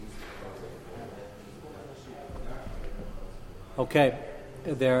Okay,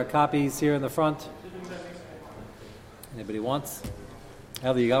 there are copies here in the front. Anybody wants?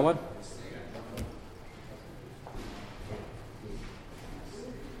 Heather, you got one?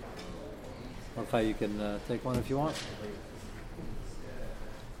 Okay, you can take one if you want.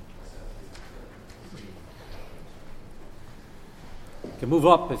 You can move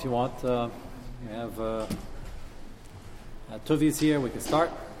up if you want. We have Tuvi's here. We can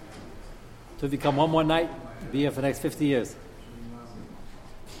start. Tuvi come one night, be here for the next 50 years.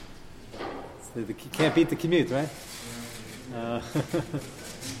 So you can't beat the commute, right?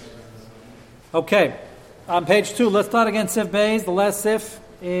 Okay, on page 2, let's start again. Sif Beis, the last Sif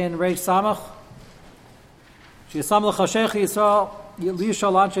in Reish Samach. Sheyasam l'chashech Yisrael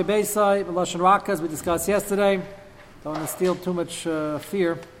liyishal anshe Beisai v'lashon Raka, as we discussed yesterday. Don't want to steal too much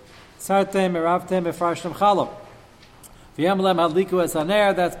fear. Sartem eravtem efrashtem chalo. V'yem lem hadliku es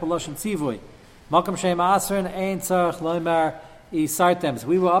haner. That's b'lashon tzivui. Malkam shem asrin ein tzarich loymar isartem. So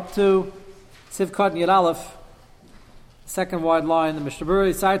we were up to Sivkot and Yud Aleph, second wide line, the Mishnah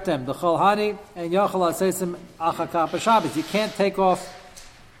Berurah Sartem, the Chol Hani, and Yochel Aseisim Achakap Shabbos. You can't take off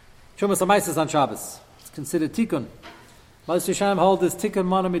Chumas Amaisis on Shabbos. It's considered Tikkun. Most Yishanim hold this Tikkun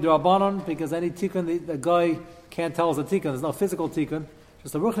Mana Midrabanon, because any Tikkun the guy can't tell is a Tikkun. There's no physical Tikkun.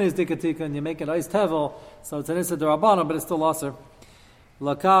 Just a Ruchni is Tikkun. You make it Ois Tevel, so it's an Issa Durabanon, but it's still Aser.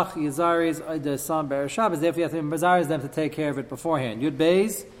 Lakach Yizaris Oida Sam Ber Shabbos. Therefore, you have to Yizaris them to take care of it beforehand. Yud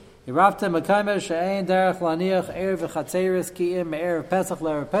Beis. Yiravtem Mekaymer She'ein Derech Laniach Erev V'Chatzeres Ki'im Erev Pesach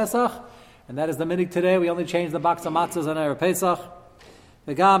L'Erev Pesach, and that is the minig today. We only change the box of matzahs on Erev Pesach.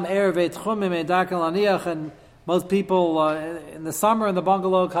 V'gam Erev Eitchumim Ein Darken Laniach, and most people in the summer in the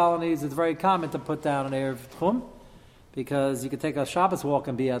bungalow colonies, it's very common to put down an Erev Tchum, because you can take a Shabbos walk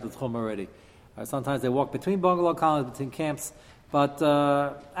and be at the Tchum already. Sometimes they walk between bungalow colonies, between camps, but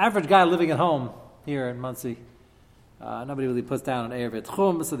average guy living at home here in Monsey, nobody really puts down an Erev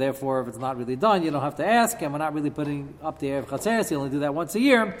Tchum, so therefore if it's not really done, you don't have to ask, and we're not really putting up the Erev Chatzeres, you only do that once a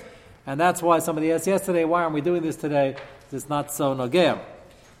year, and that's why somebody asked yesterday, why aren't we doing this today? It's not so nogea.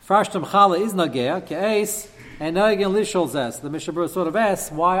 Frashtem Chala is nogea, ke'es, and Noegin Lishol Zes. The Mishnah Berurah sort of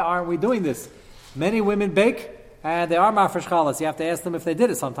asks, why aren't we doing this? Many women bake, and they are mafresh Chala, so you have to ask them if they did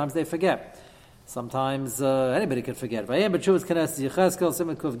it. Sometimes they forget. Sometimes anybody can forget.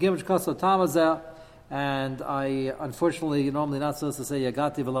 And I, unfortunately, normally not supposed to say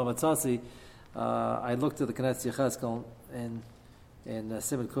Yagati v'lo matzasi. I looked at the Knesset Yecheskel in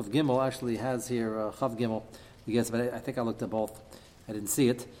Siman Kuf Gimel. Actually, has here Chav Gimel. Yes, but I think I looked at both. I didn't see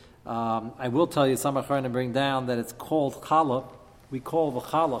it. I will tell you, some Achronim bring down that it's called challah. We call the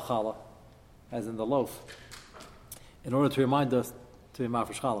challah, as in the loaf, in order to remind us to be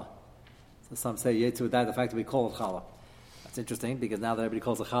mafresh challah. So some say yetzu with that the fact that we call it challah. It's interesting because now that everybody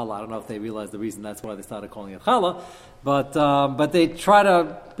calls it challah, I don't know if they realize the reason that's why they started calling it challah, but they try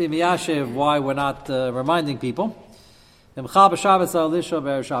to be miyashiv why we're not reminding people. So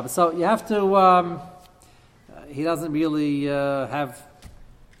you have to. He doesn't really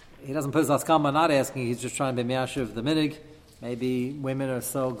he doesn't put his askama not asking. He's just trying to be miyashiv the minig. Maybe women are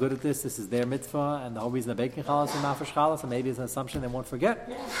so good at this. This is their mitzvah, and the whole reason they're baking challah is mafresh challah. So maybe it's an assumption they won't forget.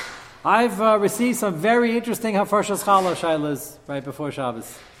 I've received some very interesting Hafarshas Challah shaylas right before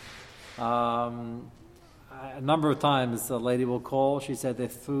Shabbos. A number of times a lady will call. She said they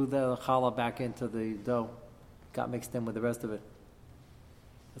threw the challah back into the dough, got mixed in with the rest of it.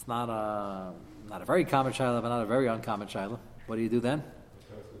 It's not a very common shayla, but not a very uncommon shayla. What do you do then?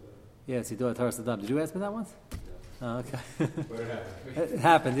 Yes, you do a Taras Adam. Did you ask me that once? Oh, okay. It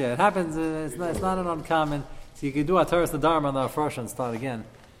happened. Yeah, it happens. It's not an uncommon. So you can do a Taras Adam on the Afrosh and start again.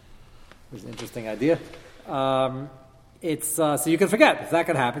 It's an interesting idea. It's so you can forget. If that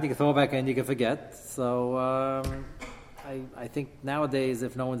can happen, you can throw it back in, you can forget. So I think nowadays,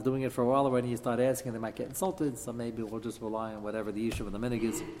 if no one's doing it for a while already, you start asking, they might get insulted. So maybe we'll just rely on whatever the issue of the minig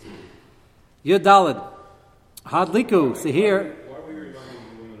is. Yud Daled Hadliku. So here. Why were you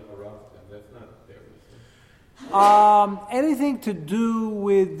reminding the women of Rav? That's not there. Anything to do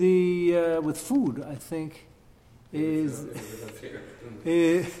with the with food, I think, is.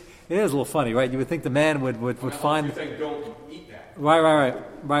 It is a little funny, right? You would think the man would find. You're saying don't eat that. Right.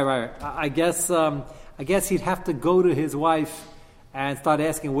 I guess he'd have to go to his wife and start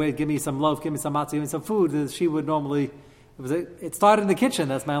asking, "Wait, give me some loaf, give me some matzah, give me some food." She would normally. It started in the kitchen.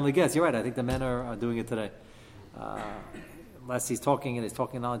 That's my only guess. You're right. I think the men are doing it today. Unless he's talking not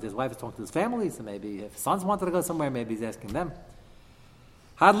only to his wife, he's talking to his family. So maybe if his sons wanted to go somewhere, maybe he's asking them.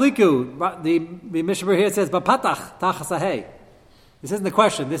 Hadliku. The Mishnah Berurah here says, "Bapatach tachasahei." This isn't the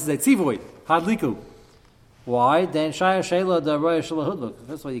question. This is a tzivui. Hadliku. Why? Then shaya shela da roya shalahudluk.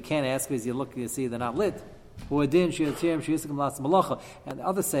 First of all, you can't ask because you look, you see they're not lit. And the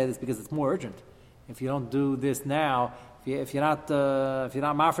others say this because it's more urgent. If you don't do this now, if you're not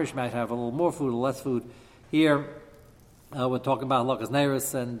mafresh, you might have a little more food, a little less food. Here, we're talking about halakas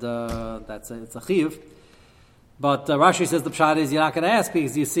neiros, and it's a chiyuv. But Rashi says the pshat is you're not going to ask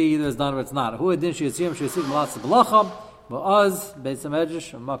because you see either it's done or it's not. You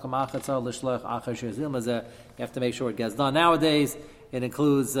have to make sure it gets done. Nowadays, it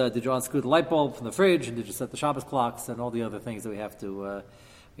includes did you unscrew the light bulb from the fridge, and did you set the Shabbos clocks, and all the other things that we have to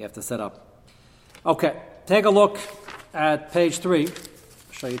set up. Okay, take a look at page 3. I'll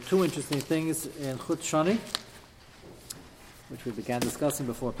show you two interesting things in Chut Shani, which we began discussing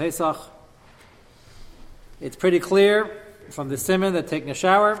before Pesach. It's pretty clear from the simon that taking a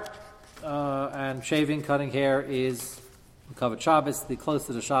shower and shaving, cutting hair is covered Shabbos. The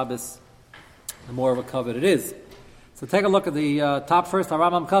closer to Shabbos, the more of a covered it is. So take a look at the top first,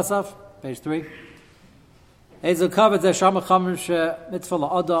 Rambam Kasaf, page 3. Today,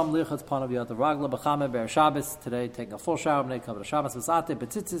 take a full shower,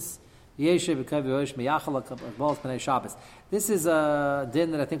 This is a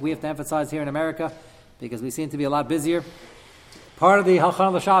din that I think we have to emphasize here in America, because we seem to be a lot busier. Part of the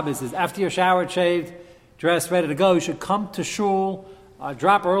Halchan Shabbos is after you're showered, shaved, dressed, ready to go, you should come to shul,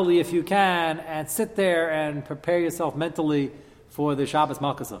 drop early if you can, and sit there and prepare yourself mentally for the Shabbos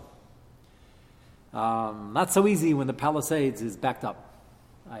Malkasa. Not so easy when the Palisades is backed up.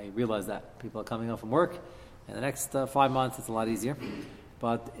 I realize that. People are coming home from work, and the next 5 months it's a lot easier.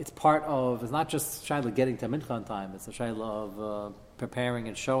 But it's not just Shaila getting to Mincha on time, it's a Shaila of preparing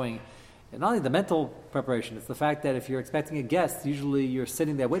and showing. And not only the mental preparation, it's the fact that if you're expecting a guest, usually you're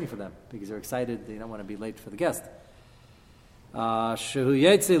sitting there waiting for them because you're excited, you don't want to be late for the guest. Shehu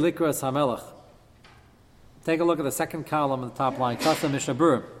Yetzi Likras HaMelech. Take a look at the second column on the top line. Kasa Mishnah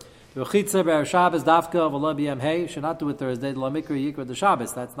Berurah. Should not do it Thursday.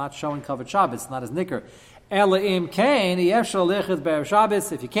 That's not showing covered Shabbos. It's not as nicker. If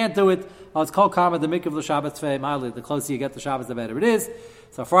you can't do it, it's called karma the mikra of the Shabbos. The closer you get to Shabbos, the better it is.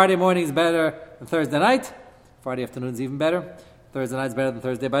 So Friday morning is better than Thursday night. Friday afternoon is even better. Thursday night is better than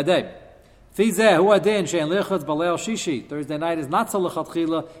Thursday by day. Thursday night is not so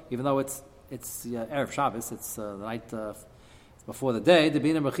lechatchila, even though it's Erev Shabbos. It's the night before the day. The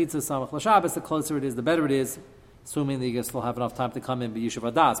bina mechitza samach l'Shabbos. The closer it is, the better it is. Assuming that you still have enough time to come in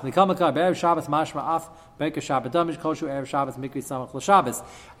b'yishuv adas. Mikamaka be'erev Shabbos mashma af berka Shabbat damish koshu erev Shabbos mikri samach l'Shabbos.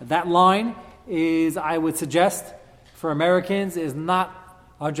 That line is, I would suggest, for Americans, is not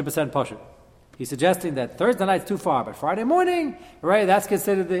 100% pashut. He's suggesting that Thursday night's too far, but Friday morning, right, that's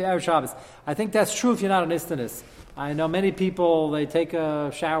considered the erev Shabbos. I think that's true if you're not an istanis. I know many people, they take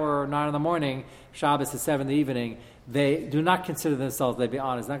a shower 9 in the morning, Shabbos is 7 in the evening. They do not consider themselves, they be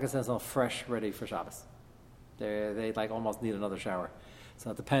honest, not consider themselves fresh, ready for Shabbos. They like almost need another shower.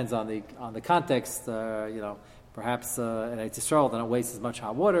 So it depends on the context. Perhaps in Eretz Yisrael they don't waste as much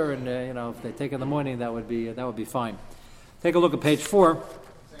hot water, and if they take it in the morning, that would be fine. Take a look at page 4.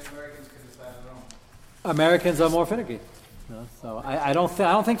 Americans can decide at home. Americans are more finicky. So I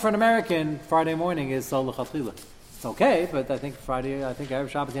don't think for an American Friday morning is so lechatchila. It's okay, but I think Erev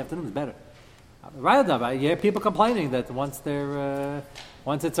Shabbos afternoon is better. Right now, you hear people complaining that once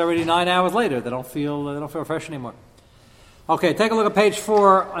it's already 9 hours later, they don't feel fresh anymore. Okay, take a look at page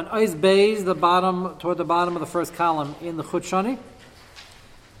 4 on Ois Beis, toward the bottom of the first column in the Chut Shani.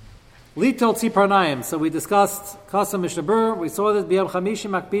 Litol Tziparnaim. So we discussed Kasa Mishnah Berurah. We saw this B'yam Chamishi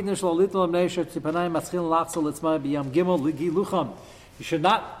Makbidin Shlo Litol Amnesha Tziparnaim Maschil Lachzol Litzma B'yam Gimel Ligi Lucham. You should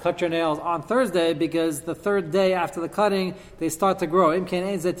not cut your nails on Thursday because the third day after the cutting they start to grow.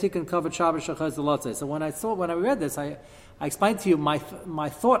 So when I read this, I explained to you my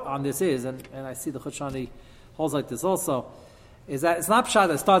thought on this is, and I see the Chut Shani holds like this also, is that it's not pshat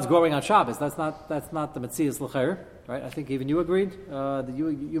that starts growing on Shabbos. That's not the Metzias L'cher, right? I think even you agreed.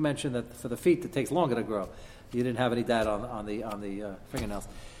 You mentioned that for the feet it takes longer to grow. You didn't have any data on the fingernails.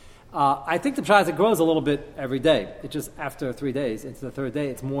 I think the pshat, it grows a little bit every day. It's just after 3 days, into the third day,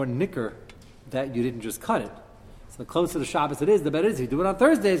 it's more nicker that you didn't just cut it. So the closer to Shabbos it is, the better it is. If you do it on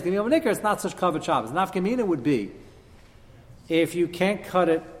Thursday, it's going to be over nicker. It's not such covered Shabbos. Nafkamina would be, if you can't cut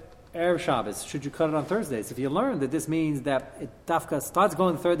it Erev Shabbos, should you cut it on Thursdays? If you learn that this means that it dafka starts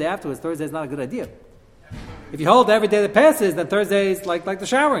going the third day afterwards, Thursday is not a good idea. If you hold every day that passes, then Thursday is like the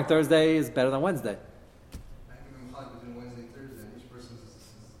showering. Thursday is better than Wednesday.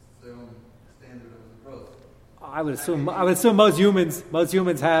 I would assume most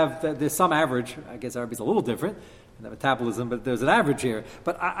humans have, there's some average. I guess everybody's a little different in the metabolism, but there's an average here.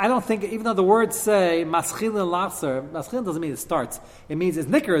 But I don't think, even though the words say maschilin lachser, maschilin doesn't mean it starts. It means it's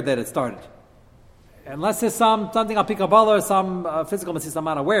nicker that it started. unless there's something on Kabbalah or some physical mitzvah I'm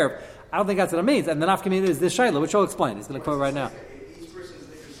not aware of, I don't think that's what it means. And the nafka mina is this shayla, which I'll explain. He's going to quote right now. Each person is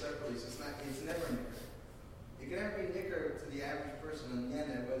nicker separately, so it's never nicker. You can never be nicker to the average person in the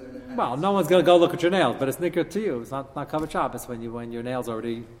end, whether or not. Well, no one's going to go look at your nails, but it's nicker to you. It's not covered Shabbos when your nails are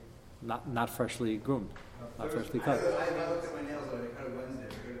already not freshly groomed, not freshly cut. I looked at my nails already. I cut it Wednesday. I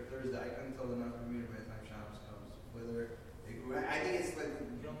cut it Thursday. I couldn't tell the nafka mina by the time Shabbos comes. Whether they grew. I think it's like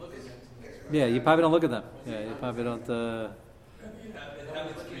you don't look at them. Yeah, you probably don't look at them. Yeah, you probably don't. It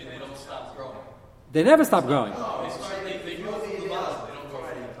happens to me, they don't stop growing. They never stop growing. They grow from the bottom, they don't grow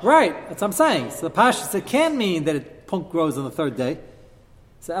from the top. Right, that's what I'm saying. So the pashtus, it can mean that it punk grows on the third day.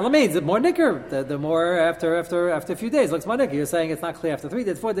 So it means the more nicker, the more after a few days, it looks more nicker. You're saying it's not clear after 3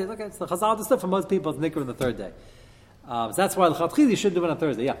 days, 4 days. Look, it's the chazal understood for most people, it's nicker on the third day. So that's why the chatchili you should do it on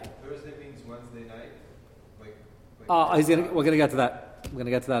Thursday. Yeah. Thursday means Wednesday night? We're going to get to that. We're going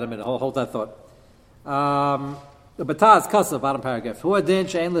to get to that in a minute. Hold that thought. The Bataz Kasav, bottom paragraph. So the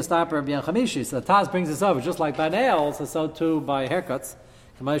Taz brings us over, just like by nails, so too by haircuts.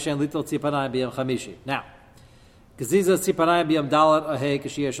 Now, so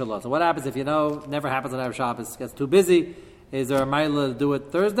what happens if never happens on Erev Shabbos, gets too busy? Is there a mila to do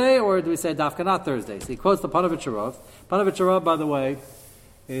it Thursday, or do we say dafka not Thursday? So he quotes the Panovich Rav. Panovich Rav, by the way,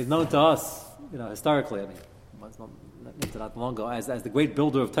 is known to us, historically. I mean, not long ago, as the great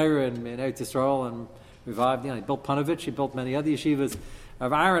builder of Torah in Eretz Yisrael and revived. He built Panovich. He built many other yeshivas.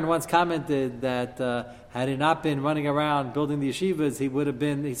 Rav Aaron once commented that had he not been running around building the yeshivas, he would have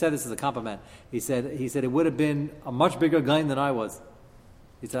been. He said this is a compliment. He said it would have been a much bigger guy than I was.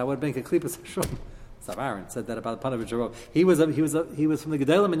 He said I would have been Keklipas Hashum. Rav Aaron said that about Panovich Rav. He was from the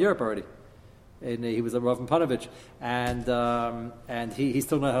Gedolim in Europe already. And he was a Rav in Panovich, and he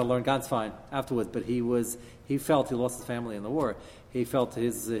still knew how to learn God's fine afterwards. But he felt he lost his family in the war. He felt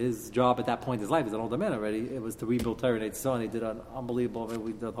his job at that point in his life, as an older man already, it was to rebuild Torah and Eitzah, and he did an unbelievable.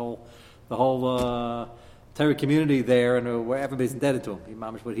 The whole Torah community there, and where everybody's indebted to him.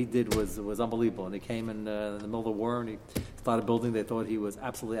 What he did was unbelievable. And he came in the middle of the war, and he started building. They thought he was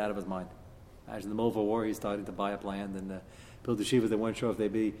absolutely out of his mind. Actually, in the middle of the war, he started to buy up land and build yeshivas. They weren't sure if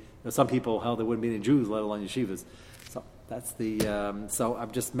they'd be. Some people held there wouldn't be any Jews, let alone yeshivas. So that's the. So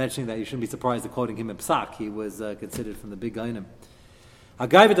I'm just mentioning that you shouldn't be surprised at quoting him in Psak. He was considered from the big Gainim.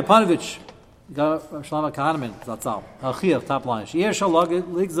 Hagayv Tapanovich, Shlomo Kahneman, Zatzal. Hachir, top line. She'er shalog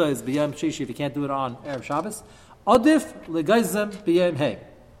ligza is b'yom shishi if you can't do it on Erev Shabbos. Adif legayzem b'yom hey.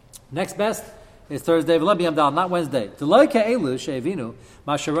 Next best is Thursday, v'lo b'yom dal, not Wednesday. D'loi ke'elu she'evinu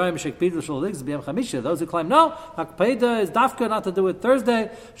ma'sharoyim she'kpidu shlo ligza b'yom chamisha. Those who claim no, hakpeda is dafka not to do it Thursday.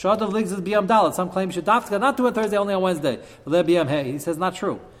 Shadav ligza is b'yom dal. Some claim you should dafka not do it Thursday, only on Wednesday. V'lo b'yom hey. He says not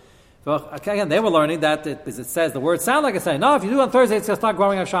true. Well, again, they were learning that because it says the words sound like it's saying, no, if you do it on Thursday, it's going to start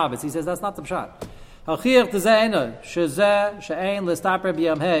growing on Shabbos. He says that's not the pshat.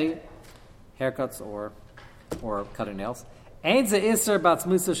 Haircuts or cutting nails. It's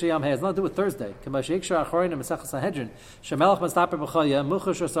nothing to do with Thursday. The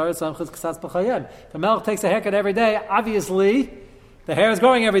Melech takes a haircut every day. Obviously, the hair is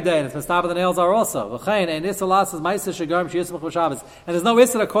growing every day, and it's mistapa the nails are also. And there's no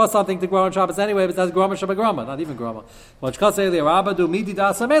issa to cause something to grow on Shabbos anyway, but that's groma shabbagroma, not even groma.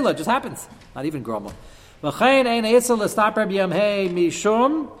 It just happens, not even groma.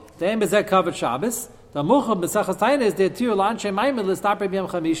 Covered Shabbos. The mucham b'sachas taina is there too. L'anshei maimed l'stapre b'yom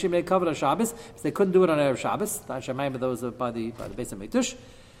chamishi may cover on Shabbos. They couldn't do it on Erev Shabbos. The anshe maimed those by the base of Mikdash.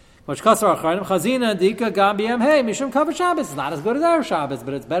 Chazina dika gam b'yom hey mishum cover Shabbos. It's not as good as Erev Shabbos,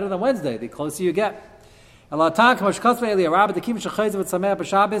 but it's better than Wednesday. The closer you get. Elatan k'mosh kasvei eliyarabah the kibbutz shachayz with sameh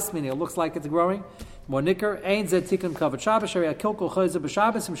b'Shabbos, meaning it looks like it's growing. More nicker. Ein zed tikkun covered Shabbos. Shari akilkol chayz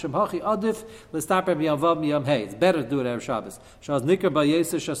b'Shabbos mishum hachi adif l'stapre b'yom vav b'yom hey. It's better to do it Erev Shabbos. Shaz nicker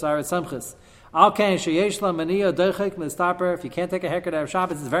b'yesir shasaret samchis. If you can't take a haircut out of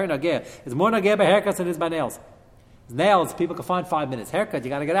Shabbos, it's very nageh. It's more nageh by haircuts than it is by nails. Nails, people can find 5 minutes. Haircut, you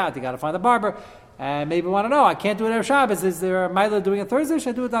got to get out. You got to find the barber. And maybe want to know, I can't do it out of Shabbos. Is there a mila doing it Thursday? Should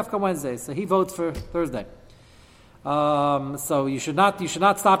I do it after Wednesday? So he votes for Thursday. So you should not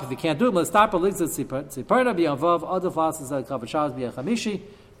stop if you can't do it. Let's stop. If you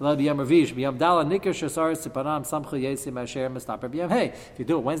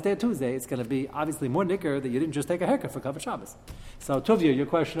do it Wednesday or Tuesday, it's going to be obviously more nicker that you didn't just take a haircut for Kavod Shabbos. So Tuvia, your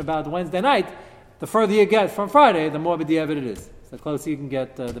question about Wednesday night, the further you get from Friday, the more b'diavad it is. The closer you can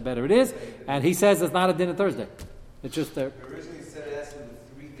get, the better it is. And he says it's not a dinner Thursday. It's just originally said it has to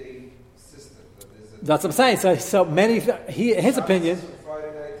be the 3-day system. That's what I'm saying. So many, his opinion.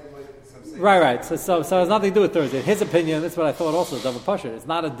 Friday night to like some Right. So it has nothing to do with Thursday. In his opinion, that's what I thought also, Davar Pasha. It's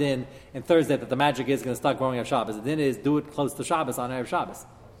not a din in Thursday that the magic is going to start growing on Shabbos. The din is do it close to Shabbos on Erev Shabbos.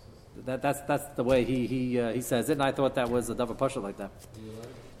 That's the way he says it, and I thought that was a Davar Pasha like that.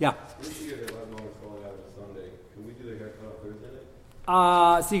 Yeah. We should get a lot more falling out on Sunday. Can we do the haircut on Thursday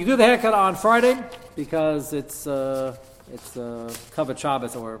night? So you can do the haircut on Friday because it's covered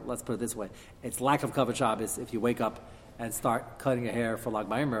Shabbos, or let's put it this way, it's lack of covered Shabbos if you wake up and start cutting your hair for Lag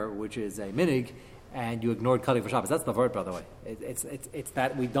Baimer, which is a minig, and you ignored cutting for Shabbos. That's the word, by the way. It's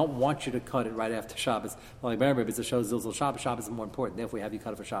that we don't want you to cut it right after Shabbos. Lag Baimer, because it shows Zilzal Shabbos. Shabbos is more important. Therefore, we have you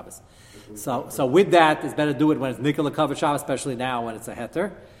cut it for Shabbos. So with that, it's better to do it when it's Nikola covered Shabbos, especially now when it's a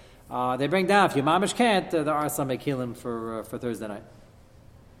heter. They bring down, if you mamish can't, there are some mekilim for Thursday night.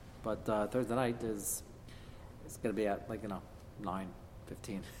 But Thursday night it's going to be at 9:15. I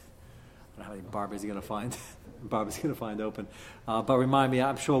don't know how many barbers you're going to find. Barbers going to find open. But remind me,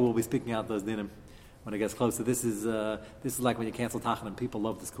 I'm sure we'll be speaking out those dinim when it gets closer. This is like when you cancel Tachanim. People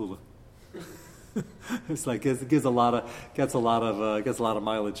love this cooler. It's like it gets a lot of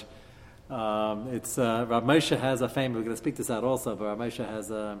mileage. It's Rav Moshe has a famous. We're going to speak this out also, but Rav Moshe has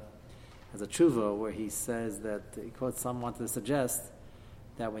a tshuva where he says that he quotes someone to suggest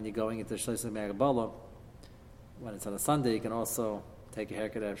that when you're going into Shloshim Megabala, when it's on a Sunday, you can also take a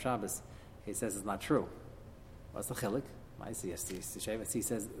haircut at Shabbos. He says it's not true. What's the chilik? He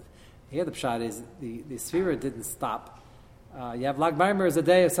says here the pshat is the Sfira didn't stop. You have Lag Baimer as a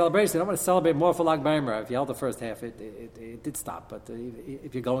day of celebration. You don't want to celebrate more for Lag Baimer. If you held the first half, it did stop. But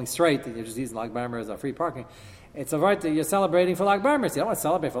if you're going straight and you're just using Lag Baimer as a free parking, it's all right that you're celebrating for Lag Baimer. So you don't want to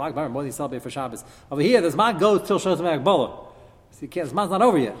celebrate for Lag Baimer more than you celebrate for Shabbos. Over here, the Zman goes till Shos Me'agbola. So you can't. The Zman's not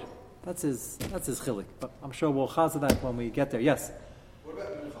over yet. That's his chilik. But I'm sure we'll chazah that when we get there. Yes. What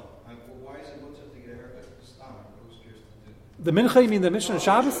about Mincha? Why is it much to get a haircut? The Mincha, you mean the Mishnah and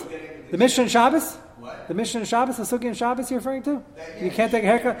Shabbos? The Mishnah and Shabbos? What? The Mishnah and Shabbos, the Sukkah and Shabbos you're referring to? You can't take a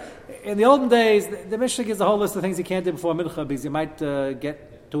haircut? In the olden days, the Mishnah gives a whole list of things you can't do before Mincha because you might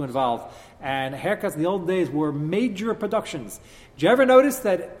get too involved. And haircuts in the old days were major productions. Did you ever notice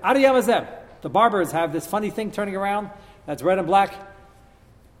that Adiyam Azem, the barbers have this funny thing turning around that's red and black?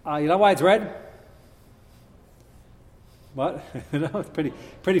 You know why it's red? What? It's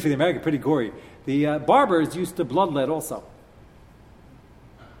pretty for the American, pretty gory. The barbers used to bloodlet also.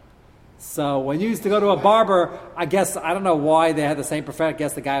 So when you used to go to a barber, I don't know why they had the same profession. I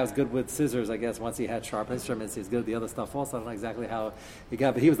guess the guy was good with scissors, once he had sharp instruments. He's good with the other stuff also. I don't know exactly how he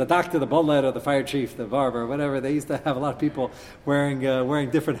got, but he was the doctor, the bloodletter, the fire chief, the barber, whatever. They used to have a lot of people wearing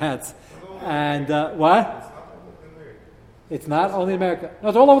different hats. And what? It's not only in America. No,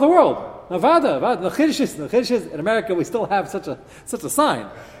 it's all over the world. Nevada, the Chiddush in America, we still have such a sign.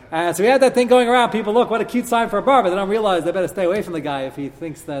 And so we had that thing going around. People look, what a cute sign for a barber. They don't realize they better stay away from the guy if he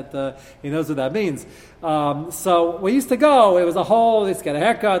thinks that he knows what that means. So we used to go. It was a whole. Let's get a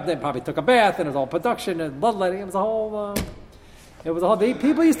haircut. Then probably took a bath, and it was all production and bloodletting. It was a whole.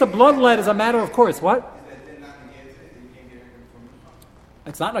 People used to bloodlet as a matter of course. What?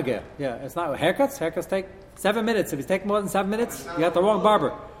 It's not nageh. Yeah, it's not haircuts. Haircuts take 7 minutes. If you take more than 7 minutes, you got the wrong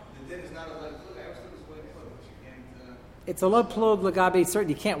barber. It's a low plug lagabi.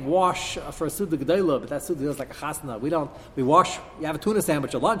 Certainly, you can't wash for a suda gedela, but that suda is like a chasna. We wash. You have a tuna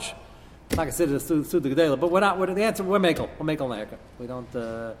sandwich at lunch. It's not considered a suda gedela, but we're not. The answer, we're makel. We're makel on the haircut. We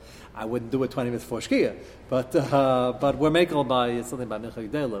don't. I wouldn't do it 20 minutes before shkia, but we're makel by something by mincha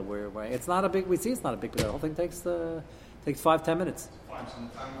gedela. Where it's not a big. We see it's not a big. The whole thing takes 5-10 minutes.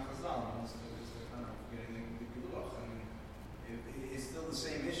 It's still the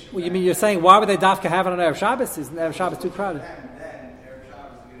same issue. Well, you mean you're saying why would they dafka have it on Erev Shabbos? Isn't Erev Shabbos too crowded? Then Erev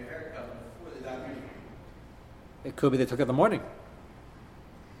Shabbos to get a haircut before the dafka. It could be they took it in the morning.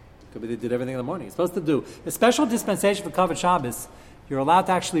 It could be they did everything in the morning. It's supposed to do a special dispensation for covered Shabbos. You're allowed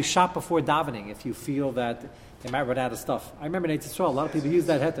to actually shop before davening if you feel that they might run out of stuff. I remember in Eitz Yisrael, a lot of people use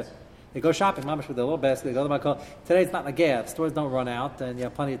that heter. They go shopping, mamash, with their little basket. They go to my call. Today it's not nageh. Stores don't run out, and you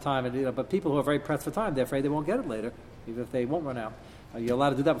have plenty of time. And, but people who are very pressed for time, they're afraid they won't get it later, even if they won't run out. You're allowed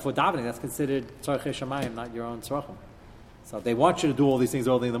to do that before davening. That's considered tzarchei shamayim, not your own tzarchim. So they want you to do all these things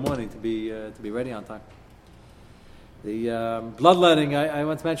early in the morning to be ready on time. The bloodletting, I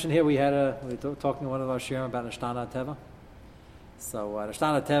once mentioned here, we were talking to one of our shirim about Nishtana Teva. So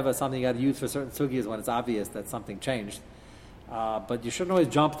Nishtana Teva is something you got to use for certain sugyas when it's obvious that something changed. But you shouldn't always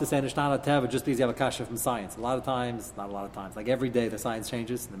jump to say Nishtana Teva just because you have a kasha from science. Not a lot of times, like every day the science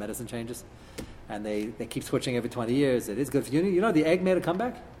changes and the medicine changes. And they keep switching every 20 years. It is good for you. You know the egg made a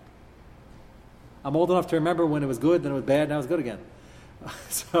comeback? I'm old enough to remember when it was good, then it was bad, now it's good again.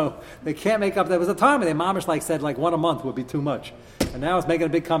 So they can't make up. There was a time when they mamish said one a month would be too much, and now it's making a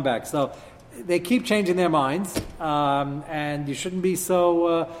big comeback. So they keep changing their minds, and you shouldn't be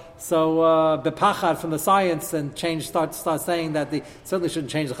so bepachad from the science and start saying that they certainly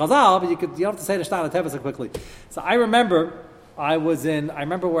shouldn't change the chazal, but you don't have to say the Shtar Teva so quickly. So I remember I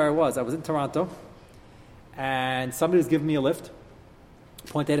remember where I was. I was in Toronto, and somebody was giving me a lift,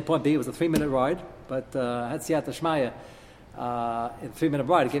 point A to point B. It was a 3-minute ride, but I had Siyata Shmaya in 3-minute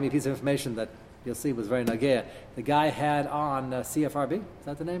ride. It gave me a piece of information that you'll see was very nagea. The guy had on CFRB. Is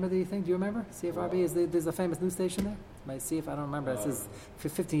that the name of the thing? Do you remember? CFRB there's a famous news station there. My CF, I don't remember. This is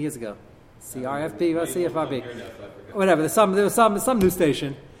 15 years ago. CRFB, CFRB, whatever. There was some news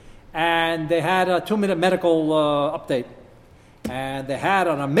station, and they had a 2-minute medical update, and they had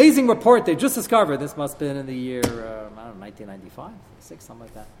an amazing report they just discovered. This must have been in the year 1995, 6, something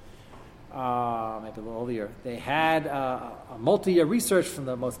like that. Maybe a little earlier. They had a multi-year research from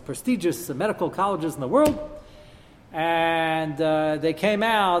the most prestigious medical colleges in the world, and they came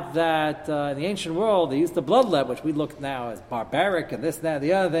out that in the ancient world they used the bloodlet, which we look now as barbaric and this, that, and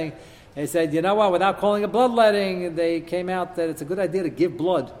the other thing. They said, you know what, without calling it bloodletting, they came out that it's a good idea to give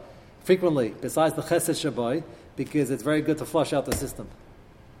blood frequently, besides the chesed shaboy, because it's very good to flush out the system.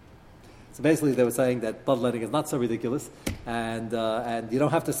 So basically, they were saying that bloodletting is not so ridiculous, and you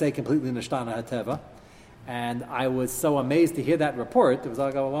don't have to say completely nishtana hateva. And I was so amazed to hear that report. It was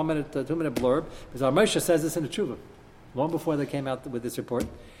like a 1-minute, 2-minute blurb, because our Moshe says this in the Tshuva. Long before they came out with this report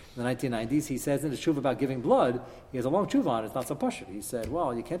in the 1990s, he says in the Tshuva about giving blood, he has a long Tshuva on it, it's not so pashut. He said,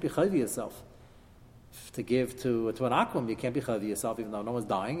 well, you can't be chayvi yourself to give to an akum. You can't be chayvi yourself even though no one's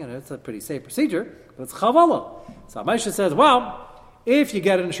dying, and it's a pretty safe procedure, but it's chavala. So Moshe says, well, if you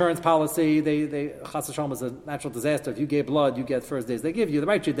get an insurance policy, they Chas V'Shalom is a natural disaster. If you gave blood, you get first days they give you, they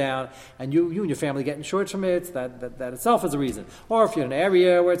write you down, and you and your family get insured from it. That itself is a reason. Or if you're in an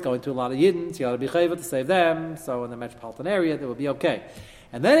area where it's going to a lot of Yidden, you ought to be chayva to save them. So in the metropolitan area, it will be okay.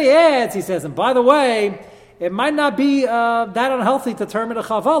 And then he adds, he says, and by the way, it might not be that unhealthy to term it a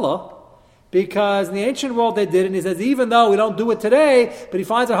chavala, because in the ancient world they did it. And he says, even though we don't do it today, but he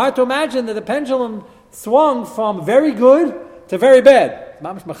finds it hard to imagine that the pendulum swung from very good to very bad.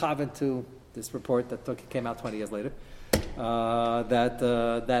 Mamish Machavin to this report that came out 20 years later,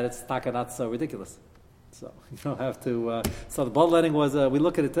 that it's not so ridiculous. So you don't have to. So the bloodletting was. We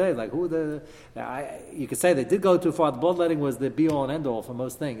look at it today like you could say they did go too far. The bloodletting was the be all and end all for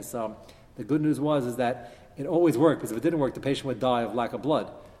most things. So the good news is that it always worked, because if it didn't work, the patient would die of lack of blood.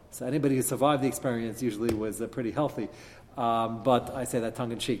 So anybody who survived the experience usually was pretty healthy. But I say that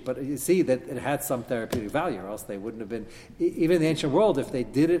tongue in cheek. But you see that it had some therapeutic value, or else they wouldn't have been. Even in the ancient world, if they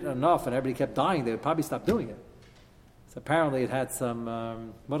did it enough and everybody kept dying, they would probably stop doing it. So apparently it had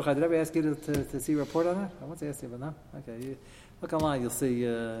some... Mordechai, did I ever ask you to see a report on that? I want to ask you, but no? Okay. You look online, you'll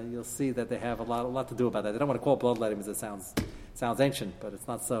see that they have a lot to do about that. They don't want to call it bloodletting because it sounds ancient, but it's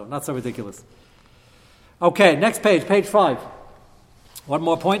not so ridiculous. Okay, next page 5. One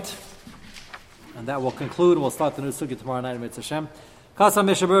more point, and that will conclude. We'll start the new sugya tomorrow night in Mitzvah Hashem. Kasam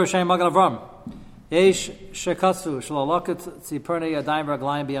Mishabur Shem Magan Avram. Yesh shekatsu shalalakat tzipernei yadayim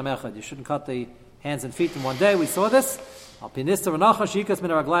raglayim b'yam echad. You shouldn't cut the hands and feet in one day. We saw this. Alpinista v'nacha shikas min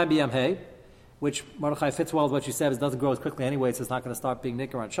raglayim b'yam hey, which Mordechai fits well with what you said. It doesn't grow as quickly anyway, so it's not going to start being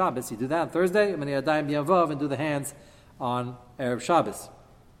nicker on Shabbos. You do that on Thursday, min yadayim b'yam vav, and do the hands on Erev Shabbos.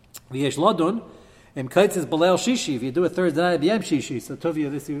 V'yesh lodun. In Kaitz's Balel Shishi, if you do it Thursday night at B'yam Shishi, so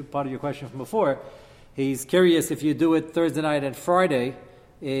Tovia, this is part of your question from before. He's curious if you do it Thursday night and Friday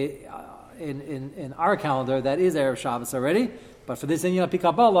in our calendar, that is Erev Shabbos already. But for this Inyan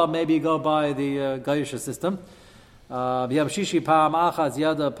Pikabala, maybe you go by the Gayusha system. B'yam Shishi Pa'am Achaz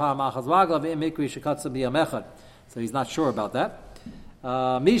Yada Pa'am Achaz Wagla V'im Mikri Shekatza B'yam Echad. So he's not sure about that.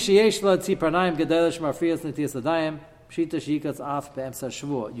 Mishi Yeshla Tzipranayim Gedelish Marfrias Nitiyas Adayim Pshita Shikatz Af Be'emsa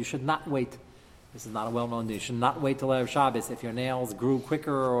Shavua. You should not wait. This is not a well-known thing. You should not wait till Erev Shabbos. If your nails grew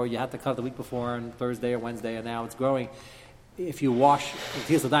quicker, or you had to cut the week before on Thursday or Wednesday, and now it's growing, if you wash,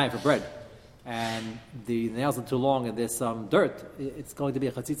 here's the diet for bread, and the nails are too long and there's some dirt, it's going to be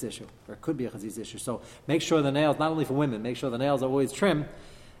a chatzitz issue, or it could be a chatzitz issue. So make sure the nails, not only for women, make sure the nails are always trim,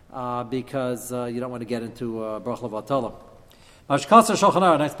 because you don't want to get into bracha v'atala. Mashkasa Shulchan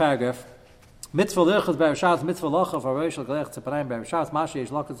Aruch, next paragraph. Mitzvah lichas b'Erev Shabbos, mitzvah lachav harosh l'galech tzipanayim b'Erev Shabbos, mashi yesh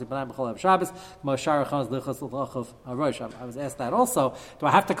lachav tzipanayim b'chol Erev Shabbos, mashar achaz lichas l'chav harosh. I was asked that also. Do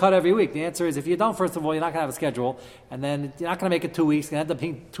I have to cut every week? The answer is, if you don't, first of all, you're not going to have a schedule, and then you're not going to make it 2 weeks. It's going to end up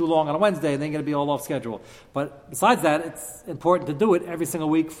being too long on a Wednesday, and then you're going to be all off schedule. But besides that, it's important to do it every single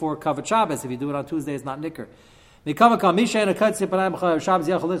week for Kavod Shabbos. If you do it on Tuesday, it's not nicker. Mikavakam Misha cut Sipanai B'Chayav Shabbos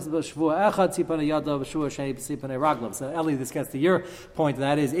Yachal Lichz B'Shvua Echad Sipanai Yadav B'Shvua Shei Sipanai Raglav. So Eli, this gets to your point, and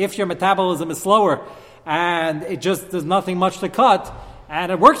that is if your metabolism is slower and it just there's nothing much to cut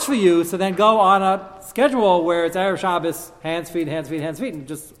and it works for you, so then go on a schedule where it's Erev Shabbos, hands, feet, and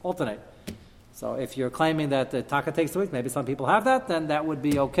just alternate. So if you're claiming that the taka takes 2 weeks, maybe some people have that, then that would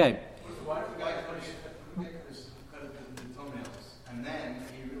be okay. Why does the guy cut the toenails, and then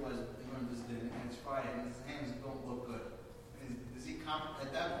he realizes that he remembers the and it's Friday, and his hands don't look good? Does he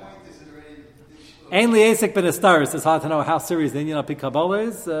at that point? Is it already? Ain't liasik ben astaris. It's hard to know how serious the Indian Al Pi Kabbalah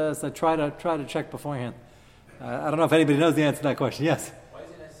is, so try to check beforehand. I don't know if anybody knows the answer to that question. Yes. Why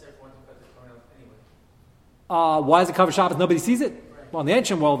is it necessary for one to cut the toenails anyway? Why is it covered Shabbos? Nobody sees it. Well, in the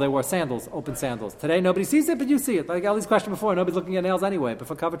ancient world, they wore sandals, open sandals. Today, nobody sees it, but you see it. Like Ellie's question before, nobody's looking at nails anyway. But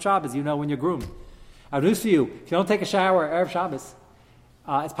for covered Shabbos, you know when you're groomed. I have news for you. If you don't take a shower Erev Shabbos,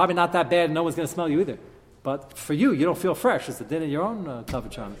 it's probably not that bad, and no one's going to smell you either. But for you, you don't feel fresh. It's the din of your own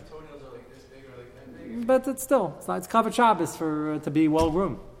covered Shabbos. The toenails are like this big or like that big. But it's covered Shabbos for to be well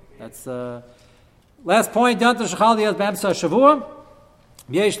groomed. That's last point. Yontav shechal dias b'emsa shavua.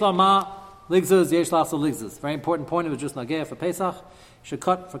 Yesh lama ligzuz, yesh lachsa ligzuz. Very important point. It was just nageya for Pesach. Should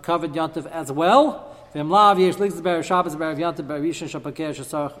cut for covered Yontav as well. V'imlav yesh ligzuz b'erev Shabbos b'erev Yontav b'erev Rishon shapakeh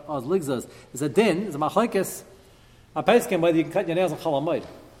shesarach oz ligzuz. There's a din. There's a machlekes. A Pesach whether you can cut your nails on Chol Hamoed.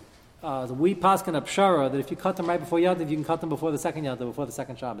 We paskin a pshara that if you cut them right before Yontav, you can cut them before the second Yontav, before the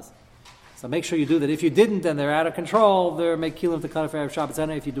second Shabbos. So make sure you do that. If you didn't, then they're out of control. They're make kilim to cut it for Erev Shabbos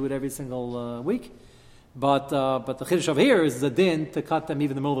anyway if you do it every single week. But the chiddush over here is the din to cut them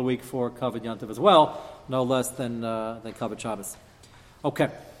even in the middle of the week for covered Yontav as well, no less than covered Shabbos. Okay.